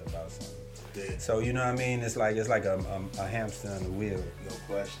each other about something. Yeah. So you know what I mean? It's like a hamster on the wheel. No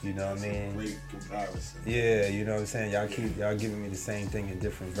question. You know what I mean? Great comparison. Yeah, you know what I'm saying? Y'all giving me the same thing in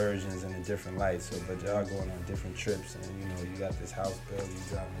different versions and in different lights. So, but y'all going on different trips, and you know, you got this house bill, you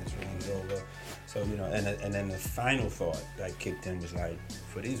driving this Range Rover. So you know, and then the final thought that kicked in was like,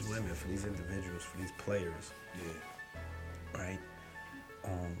 for these women, for these individuals, for these players, right?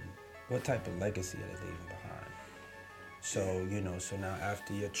 What type of legacy are they leaving behind? So you know, so now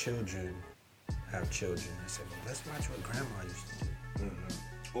after your children have children, they say, well, let's watch what grandma used to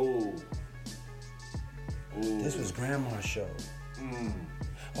do. This was grandma's show.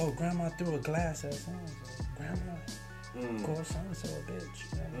 Oh, grandma threw a glass at so-and-so. Grandma called so-and-so a bitch.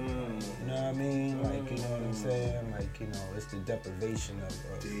 You know what I mean? Like, you know what I'm saying? Like, you know, it's the deprivation of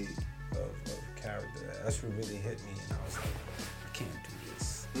character. That's what really hit me, and I was like, I can't do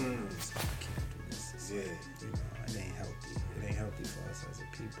this. I can't do this. Yeah. You know, it ain't healthy. It ain't healthy for us as a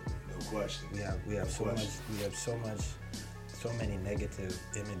people. No question. We have so many negative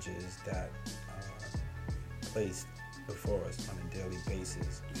images that are placed before us on a daily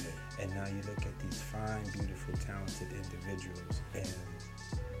basis. Yeah. And now you look at these fine, beautiful, talented individuals, and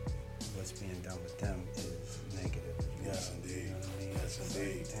what's being done with them is negative. Yes, indeed. You know what I mean? Yes,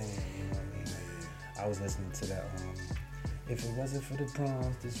 indeed. Damn, you know what I mean? Yeah. I was listening to that. If it wasn't for the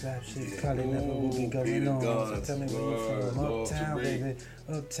Bronx, this rap shit probably never would be going on. So tell me where you from. Uptown, baby.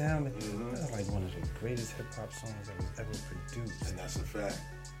 Uptown. That was like one of the greatest hip hop songs that was ever produced. And that's a fact.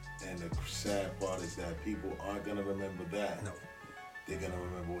 And the sad part is that people aren't gonna remember that. No. They're gonna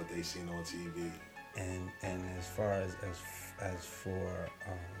remember what they seen on TV. And as far as for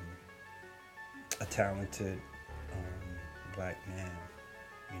a talented black man,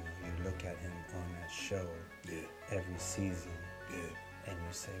 you know, you look at him on that show every season, and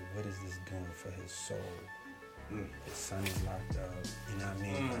you say, what is this doing for his soul? His son is locked up. You know what I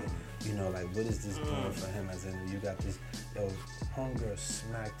mean? Like, you know, like what is this doing for him? As in, you got this. Yo, homegirl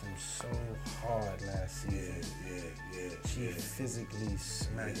smacked him so hard last season. She physically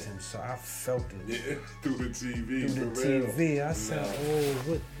smacked him, so I felt it. Yeah, through the TV. Through the TV, I said, "Oh,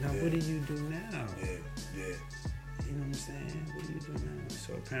 what? Now, what do you do now?" Yeah. You know what I'm saying? What do you do now?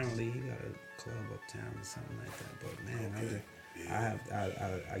 So apparently he got a club uptown or something like that. But man,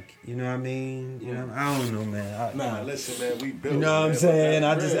 I you know what I mean? You know, I don't know, man. Listen, man, we built. You know what I'm saying?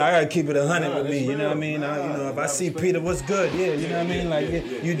 I gotta keep it 100 with me. You know what I mean? You know, if I see Peter, what's good? Yeah, you know what I mean? Like,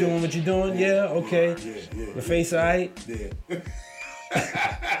 you doing what you doing? Yeah, okay. Your face alright? Yeah.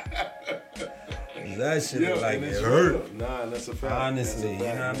 That shit look like it hurt. Nah, that's a fact. Honestly, you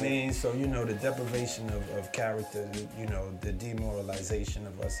know what I mean? So, you know, the deprivation of character, you know, the demoralization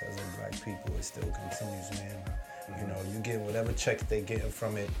of us as a black people, it still continues, man. You know, you get whatever checks they getting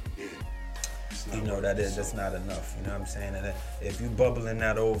from it. You know, that's not enough. You know what I'm saying? And if you bubbling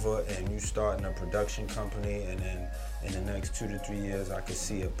that over and you starting a production company, and then in the next 2 to 3 years, I could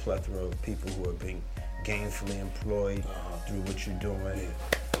see a plethora of people who are being gainfully employed through what you're doing.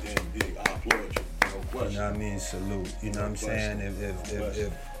 I applaud you. No question. You know what I mean? Salute. You know what I'm saying?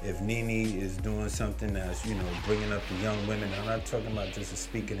 If Nene is doing something that's, you know, bringing up the young women, I'm not talking about just a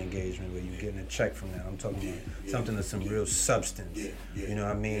speaking engagement where you're getting a check from that. I'm talking about something of some real substance. You know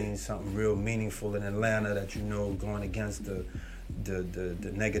what I mean? Something real meaningful in Atlanta that, you know, going against the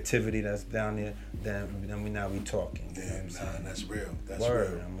negativity that's down there, then we talking. You know what I'm saying? That's real. That's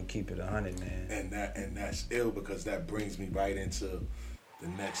Word. real. I'm gonna keep it 100, man. And that's ill, because that brings me right into the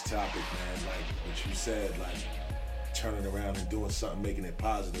next topic, man. Like what you said, like turning around and doing something, making it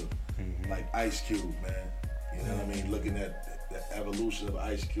positive. Like Ice Cube, man. You know what I mean? Looking at the evolution of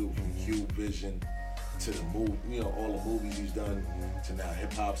Ice Cube from Cube Vision to the movie, you know, all the movies he's done, to now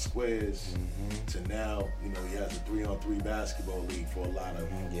Hip Hop Squares, to now, you know, he has a 3-on-3 basketball league for a lot of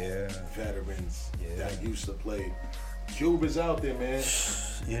veterans that used to play. Cube is out there, man.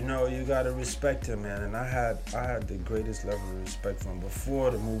 You know, you gotta respect him, man. And I had the greatest level of respect for him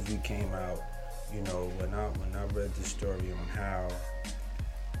before the movie came out. You know, when I read the story on how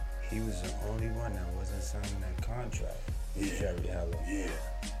he was the only one that wasn't signing that contract with Jerry Heller.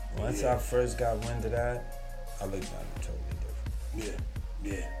 Once I first got wind of that, I looked at him totally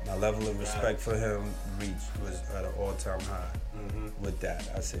different. My level of respect for him was at an all-time high with that.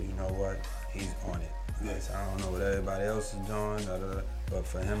 I said, you know what? He's on it. I said, I don't know what everybody else is doing, but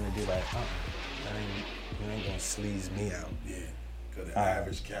for him to be like, you ain't gonna sleaze me out. Cause the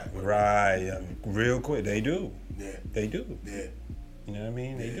average cat. Right, real quick. They do. They do. You know what I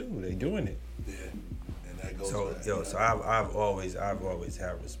mean? They do. They doing it. And that goes back. So I've always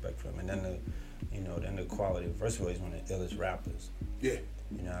had respect for him, and then the quality. First of all, he's one of the illest rappers. You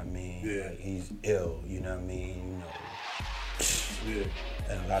know what I mean? Like, he's ill. You know what I mean? You know.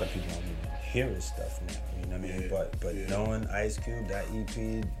 And a lot of people don't even hear his stuff now. You know what I mean? But knowing Ice Cube, that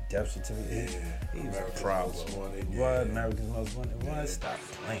EP, Death Certificate, he's a problem. What? America's Most Wanted. What? Stop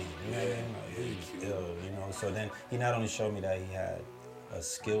playing. You know what I mean? Like, he's ill. You know. So then he not only showed me that he had a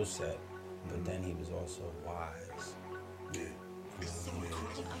skill set, but then he was also wise. You know, in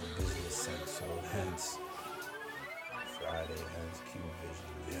a business sense. So hence Friday, hence Cube Vision,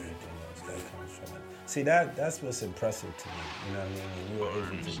 and everything else that comes from it. See, that's what's impressive to me. You know what I mean? When you are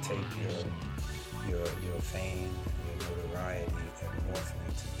able to take your fame, your notoriety, and morph it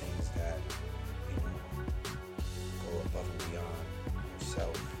into things that, you know, go above and beyond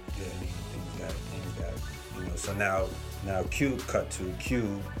yourself. You know what I mean? Things that, you know. So now Cube cut to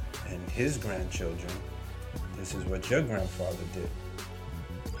Cube and his grandchildren. This is what your grandfather did.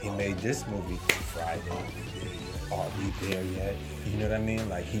 He made this movie Friday. Are we there yet? You know what I mean?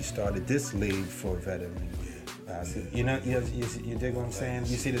 Like, he started this league for veterans. You know, you dig what I'm saying?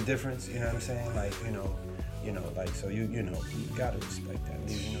 You see the difference? You know what I'm saying? Like, you know, like, so you gotta respect that.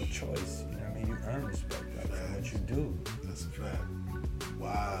 Leave you no choice. You know what I mean? You earn respect, like, for what you do. That's a fact.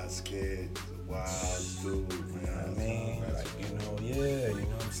 Wise kid, wise dude, man. You know what I mean? Like, you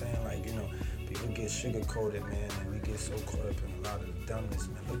know what I'm saying? Like, you know, people get sugar-coated, man, and we get so caught up in a lot of the dumbness,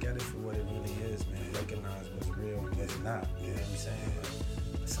 man. Look at it for what it really is, man. Recognize what's real and what's not. You know what I'm saying?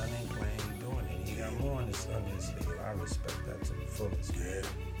 Like, the son ain't playing, he doing it. He got more on his sleeve. I respect that to the fullest.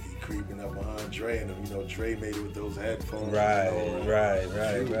 He creeping up behind Dre, and you know, Dre made it with those headphones. Right.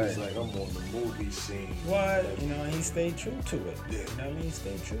 He's like, I'm on the movie scene. What? You know, and he stayed true to it. You know what I mean? He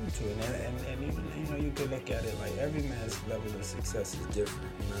stayed true to it. And even, you know, you could look at it like every man's level of success is different.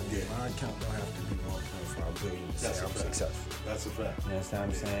 You know what I mean? My account don't have to be 1.5 billion to say I'm successful. That's a fact. You know what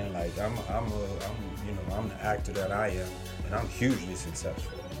I'm saying? Like, I'm the actor that I am, and and I'm hugely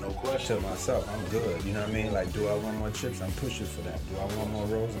successful. No question. To myself, I'm good. You know what I mean? Like, do I want more chips? I'm pushing for that. Do I want more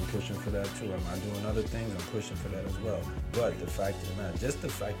roles? I'm pushing for that too. Am I doing other things? I'm pushing for that as well. But the fact of the matter, just the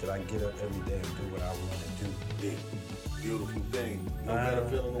fact that I get up every day and do what I want to do. Big, beautiful thing. No better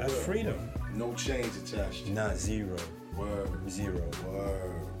feeling in the that's world. freedom. No chains attached. Not zero. Word. Zero.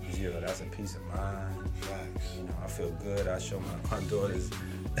 Word. Zero. That's a peace of mind. Facts. You know, I feel good. I show my daughters.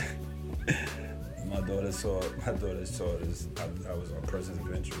 My daughter saw this. I was on Persons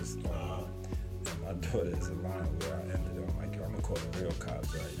of Interest. And my daughter is a line where I ended up, I'm like, yo, I'm gonna call the real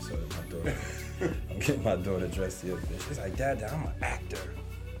cops, right? So my daughter, I'm getting my daughter dressed the other day. She's like, Dad, I'm an actor.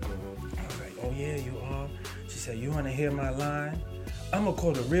 I was like, oh yeah, you are? She said, you wanna hear my line? I'm gonna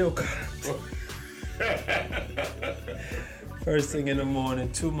call the real cops. First thing in the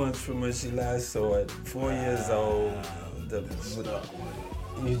morning, 2 months from when she last saw it, 4 years old.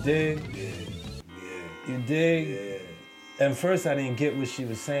 You dig? Yeah. You dig? Yeah. And first I didn't get what she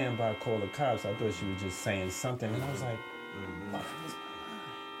was saying by call the cops. I thought she was just saying something. And I was like, what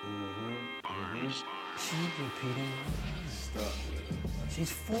is she's repeating Stuck with it.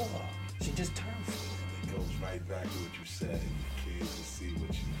 She's 4. She just turned 4. It goes right back to what you said, and the kids will see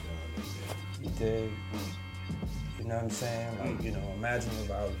what you've done. You dig? You know what I'm saying? Like, you know, imagine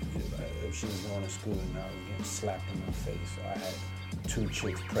if she was going to school and I was getting slapped in my face. So I had 2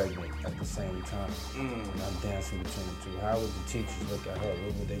 chicks pregnant at the same time. And I'm dancing between the two. How would the teachers look at her?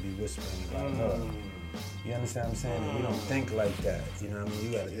 What would they be whispering about her? You understand what I'm saying? And we don't think like that. You know what I mean?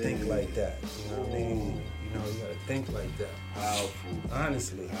 You gotta think like that. You know what I mean? You know, you gotta think like that. Powerful.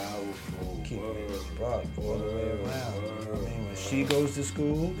 Honestly. Powerful. Keep it brought all the way around. You know what I mean? When she goes to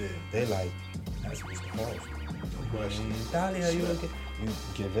school, they like, that's Mr. Halls. No question. Dolly, are you okay? You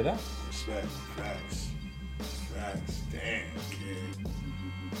give it up. Respect. Facts. Facts. Damn, kid.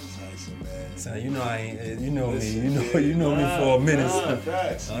 Tyson, man. So you know I ain't. You know me. You know me for a minute. So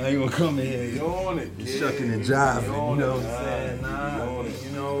Facts. I ain't gonna come in here. You on it, kid. Shucking and jiving. You know what I'm Nah, saying? Nah.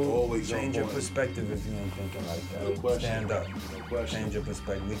 You know, Always change on your point. perspective if you ain't thinking like that. No question. Stand up. No question. Change your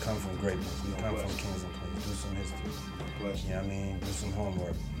perspective. We come from greatness. We come from question. kings and queens. Do some history. No question. You know what I mean? Do some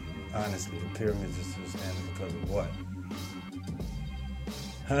homework. Honestly, the pyramids are still standing because of what?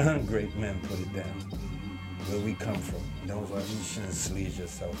 Great men put it down. Where we come from. Don't you shouldn't sleaze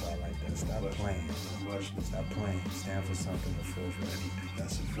yourself out like that. Stop playing. Stop playing. Stand for something or fall for anything.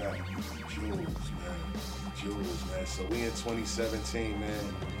 That's a fact. Jules, man. So we in 2017,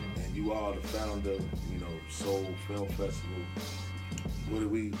 man, and you are the founder, you know, Soul Film Festival. What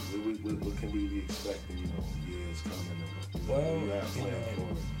can we be expecting, you know, years coming? Well, you have planned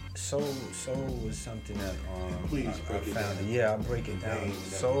for it? Soul was something that Please I break it found. down. Yeah, I'll break it down.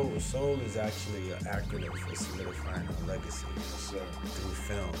 Name, Soul is actually an acronym for solidifying our legacy Yes, sir. through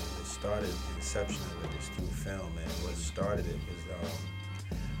film. It started, the inception of it was through film, and what started it was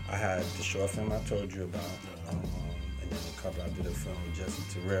I had the short film I told you about, and then a couple I did a film with Jesse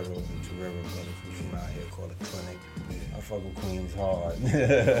Terrero and Terrero Brothers, we from out here called The Clinic. I fuck with Queens hard.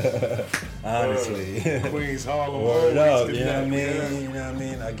 Honestly. Queens Harlem. Word always up, you know what I connect, mean? yeah. You know what I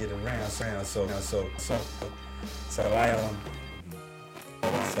mean? I get around,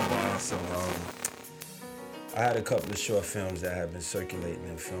 I had a couple of short films that had been circulating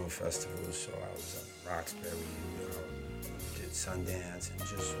in film festivals. So I was at Roxbury, did Sundance, and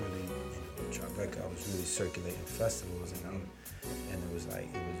just really, Tribeca. I was really circulating festivals, and it was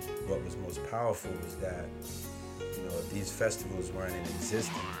what was most powerful was that, you know, if these festivals weren't in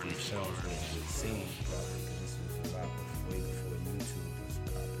existence, these films wouldn't be seen probably, because this was a lot way before YouTube was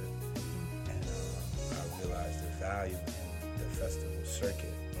popping. And I realized the value in the festival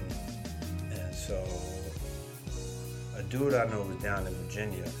circuit. And so a dude I know was down in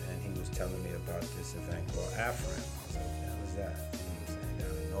Virginia, and he was telling me about this event called AFRAM. I was like, what was that? You know what I'm saying?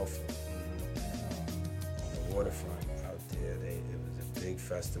 Down in Norfolk. On the waterfront out there, it was a big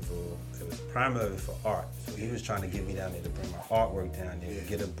festival. It was primarily for art. So he was trying to get me down there to bring my artwork down there, to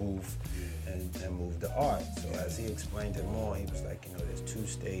get a booth and move the art. So as he explained it more, he was like, you know, there's 2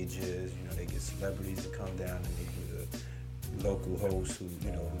 stages. You know, they get celebrities to come down, and they do the local hosts who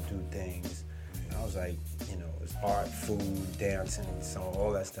do things. And I was like, you know, it's art, food, dancing, so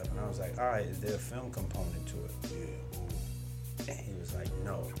all that stuff. And I was like, all right, is there a film component to it? And he was like,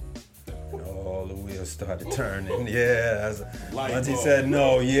 no. And all the wheels started turning. Yeah. Once he said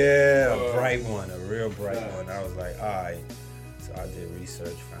no, a bright one, a real bright one. I was like, all right. So I did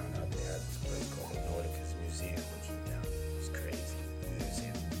research, found out they had this place called the Nauticus Museum, which was down there. It was crazy. The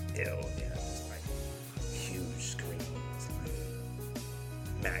museum ill. They had this like huge screens,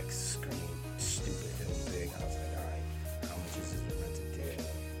 like max screen, stupid, it was big. I was like, all right, how much is this rented there?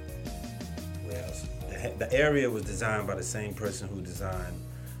 Where else? The the area was designed by the same person who designed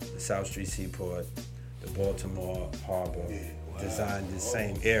the South Street Seaport, the Baltimore Harbor. Designed the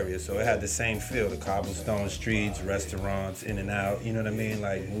same area, so it had the same feel, the cobblestone streets, restaurants, in and out, you know what I mean,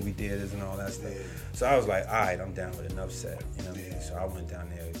 like movie theaters and all that stuff. So I was like, all right, I'm down with enough set, you know what I mean? So I went down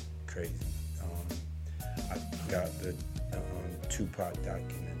there crazy. I got the Tupac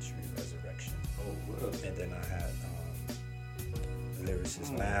documentary, Resurrection. And then I had the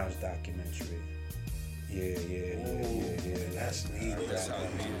Lyricist Lounge documentary. Yeah. That's needed. That's how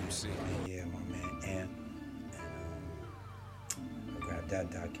yeah, my man. And I grabbed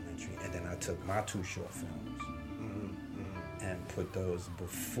that documentary, and then I took my 2 short films and put those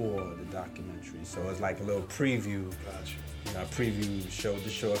before the documentary. So it's like a little preview. Gotcha. You know, I showed the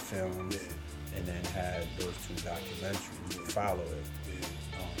short films, and then had those 2 documentaries to follow it.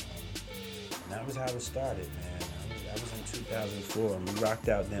 And that was how it started, man. I was in 2004, and we rocked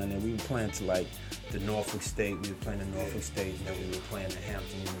out down there. We were playing to like the Norfolk State. We were playing in Norfolk State, and then we were playing at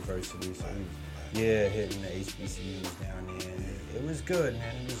Hampton University. So we was, hitting the HBCUs down there. And it was good,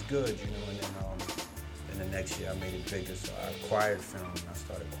 man. It was good, you know. And then the next year I made it bigger, so I acquired film, and I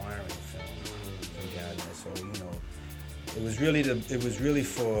started acquiring film from down there. So you know, it was really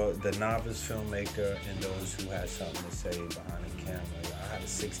for the novice filmmaker and those who had something to say behind the camera. I had a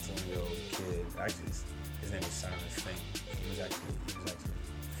 16-year-old kid. Actually, his name was Simon Fink. He was actually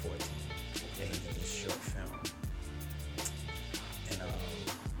 14. And he did this short film. And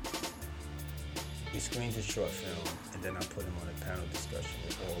we screened his short film, and then I put him on a panel discussion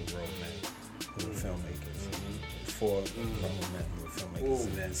with all grown men who were filmmakers. 4 grown men who were filmmakers,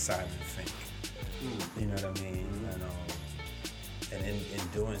 and then Simon Fink. You know what I mean? And in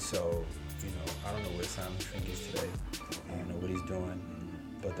doing so, you know, I don't know where Simon Fink is today. I don't know what he's doing.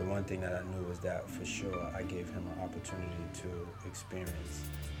 But the one thing that I knew was that for sure I gave him an opportunity to experience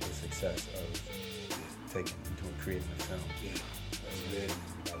the success of creating a film. That's big.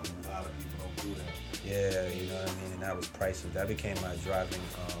 A lot of people don't do that. Yeah, you know what I mean? And that was priceless. That became my driving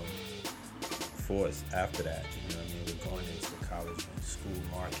force after that. You know what I mean? We're going into the college and school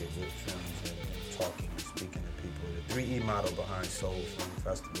market with films and talking and speaking to people. The 3E model behind Soul Film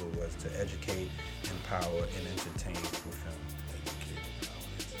Festival was to educate, empower, and entertain through film.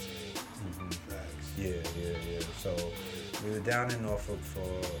 Yeah. So we were down in Norfolk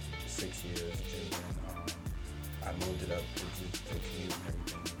for 6 years, and then I moved it up to commute and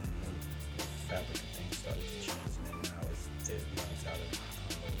everything, and the fabric of things started to change, and then now it runs out of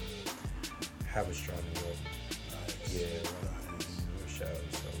Haverstraw, New York. Yeah, right in Rochelle.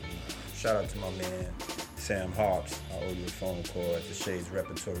 So shout out to my man Sam Harps. I owe you a phone call at the Shades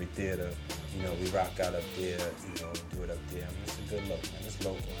Repertory Theater. You know, we rock out up there. You know, do it up there. I mean, it's a good look, man. It's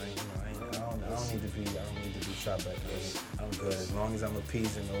local. I don't need to be shot back. I'm good as long as I'm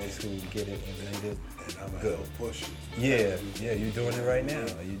appeasing those who get it and need it. I'm good. Push it. Yeah. You're doing it right now.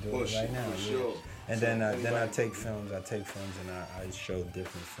 You're doing it right now. For sure. And then I take films. I I show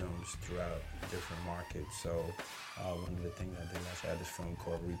different films throughout different markets. So one of the things I did last year, I had this film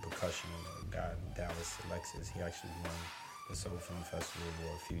called Repercussion. A guy in Dallas, Alexis, he actually won the Soul Film Festival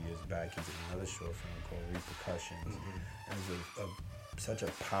Award a few years back. He did another short film called Repercussions. And it was such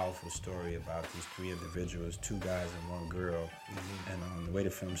a powerful story about these 3 individuals, 2 guys and 1 girl. And the way the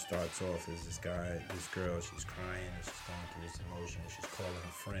film starts off is this girl, she's crying and she's going through this emotion. She's calling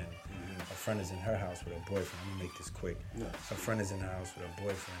her friend. Her friend is in her house with her boyfriend. I'm gonna make this quick. Her friend is in the house with her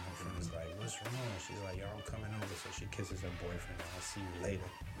boyfriend. Her friend is like, what's wrong? She's like, yo, I'm coming over. So she kisses her boyfriend. I'll see you later.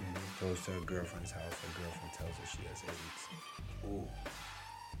 Goes to her girlfriend's house. Her girlfriend tells her she has AIDS. Ooh.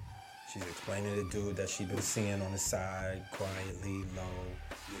 She's explaining to the dude that she's been seeing on the side, quietly, low.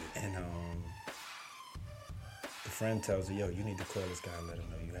 And the friend tells her, yo, you need to call this guy and let him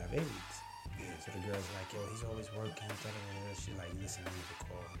know you have AIDS. So the girl's like, yo, he's always working. She's like, listen, you need to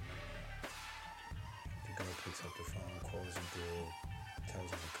call him. The girl picks up the phone, calls the dude,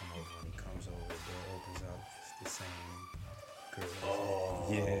 tells him to come over. When he comes over, the door opens up. It's the same girl.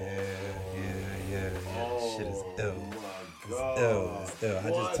 Yeah. Shit is ill. It's ill. I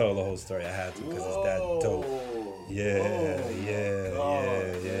just told the whole story. I had to because it's that dope. Yeah.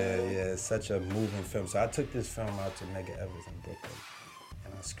 Such a moving film. So I took this film out to Mega Evers in Brooklyn,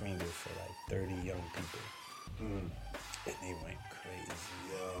 and I screened it for like 30 young people. And they went crazy.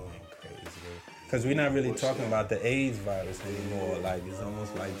 Because we're not really talking about the AIDS virus anymore. Like it's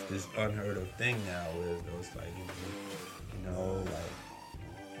almost like this unheard of thing now, where it's like you know, like.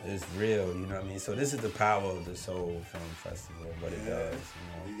 It's real, you know what I mean? So this is the power of the Soul Film Festival, what it does, you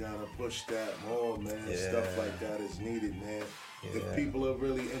know? We gotta push that more, man. Stuff like that is needed, man. If people are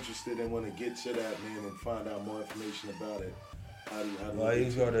really interested and want to get to that, man, and find out more information about it, how do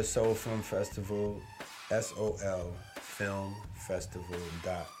you go to Soul Film Festival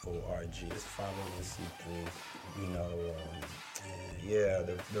solfilmfestival.org. It's 501c3, you know.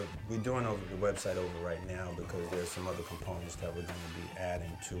 We're doing over the website over right now because there's some other components that we're going to be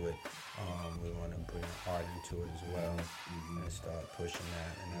adding to it. We want to bring art into it as well and start pushing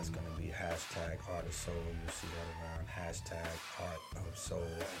that. And that's going to be hashtag Art of Soul. You'll see that around hashtag Art of Soul.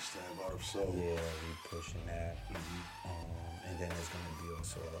 Hashtag Art of Soul. Yeah, we're pushing that. And then there's going to be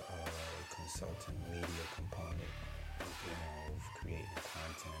also a consultant media component, you know, of creating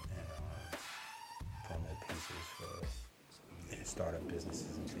content and promo pieces for startup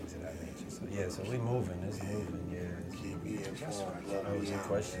businesses and things of that nature. So yeah, so we're moving. It's moving. Yeah. Keep me informed. That was your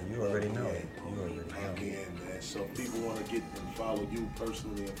question. You already know. You already know. Man. So people want to get and follow you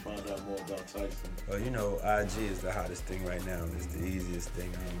personally and find out more about Tyson. Well, you know, IG is the hottest thing right now. It's the easiest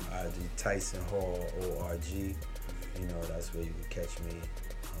thing. IG Tyson Hall ORG. You know, that's where you can catch me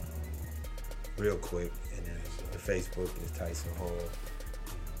real quick. And then the Facebook is Tyson Hall.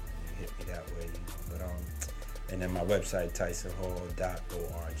 You hit me that way. You know. But and then my website tysonhall.org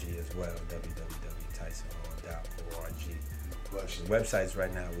as well. www.tysonhall.org. The websites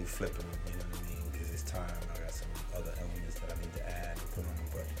right now we flipping them. You know what I mean? Because it's time. I got some other elements that I need to add and put on them.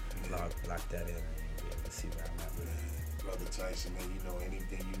 But lock that in and you'll be able to see where I'm at with it. Brother Tyson, man, you know,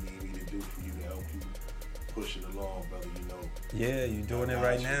 anything you need me to do for you to help you push it along, brother, you know. Yeah, you're doing it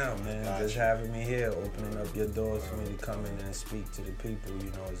right now, man. Just having me here, opening up your doors for me to come in and speak to the people,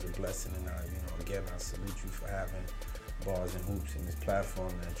 you know, is a blessing. And you know, again, I salute you for having Bars and Hoops in this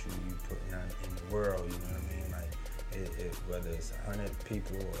platform that you putting out in the world, you know what I mean? Like, whether it's 100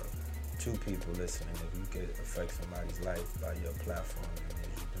 people or 2 people listening, if you could affect somebody's life by your platform, that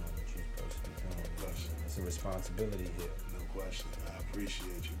means you're doing what you're supposed to be doing. It's a responsibility here. No question. I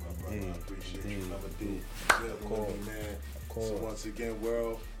appreciate you, my brother. I appreciate you. Never do. Man. So once again,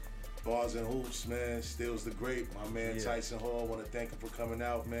 world, Bars and Hoops, man, Stills the Great. My man Tyson Hall, want to thank him for coming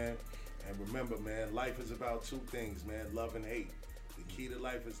out, man. And remember, man, life is about 2 things, man, love and hate. The key to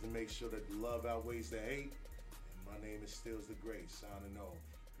life is to make sure that the love outweighs the hate. And my name is Stills the Great, signing off.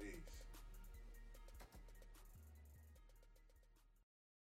 Peace.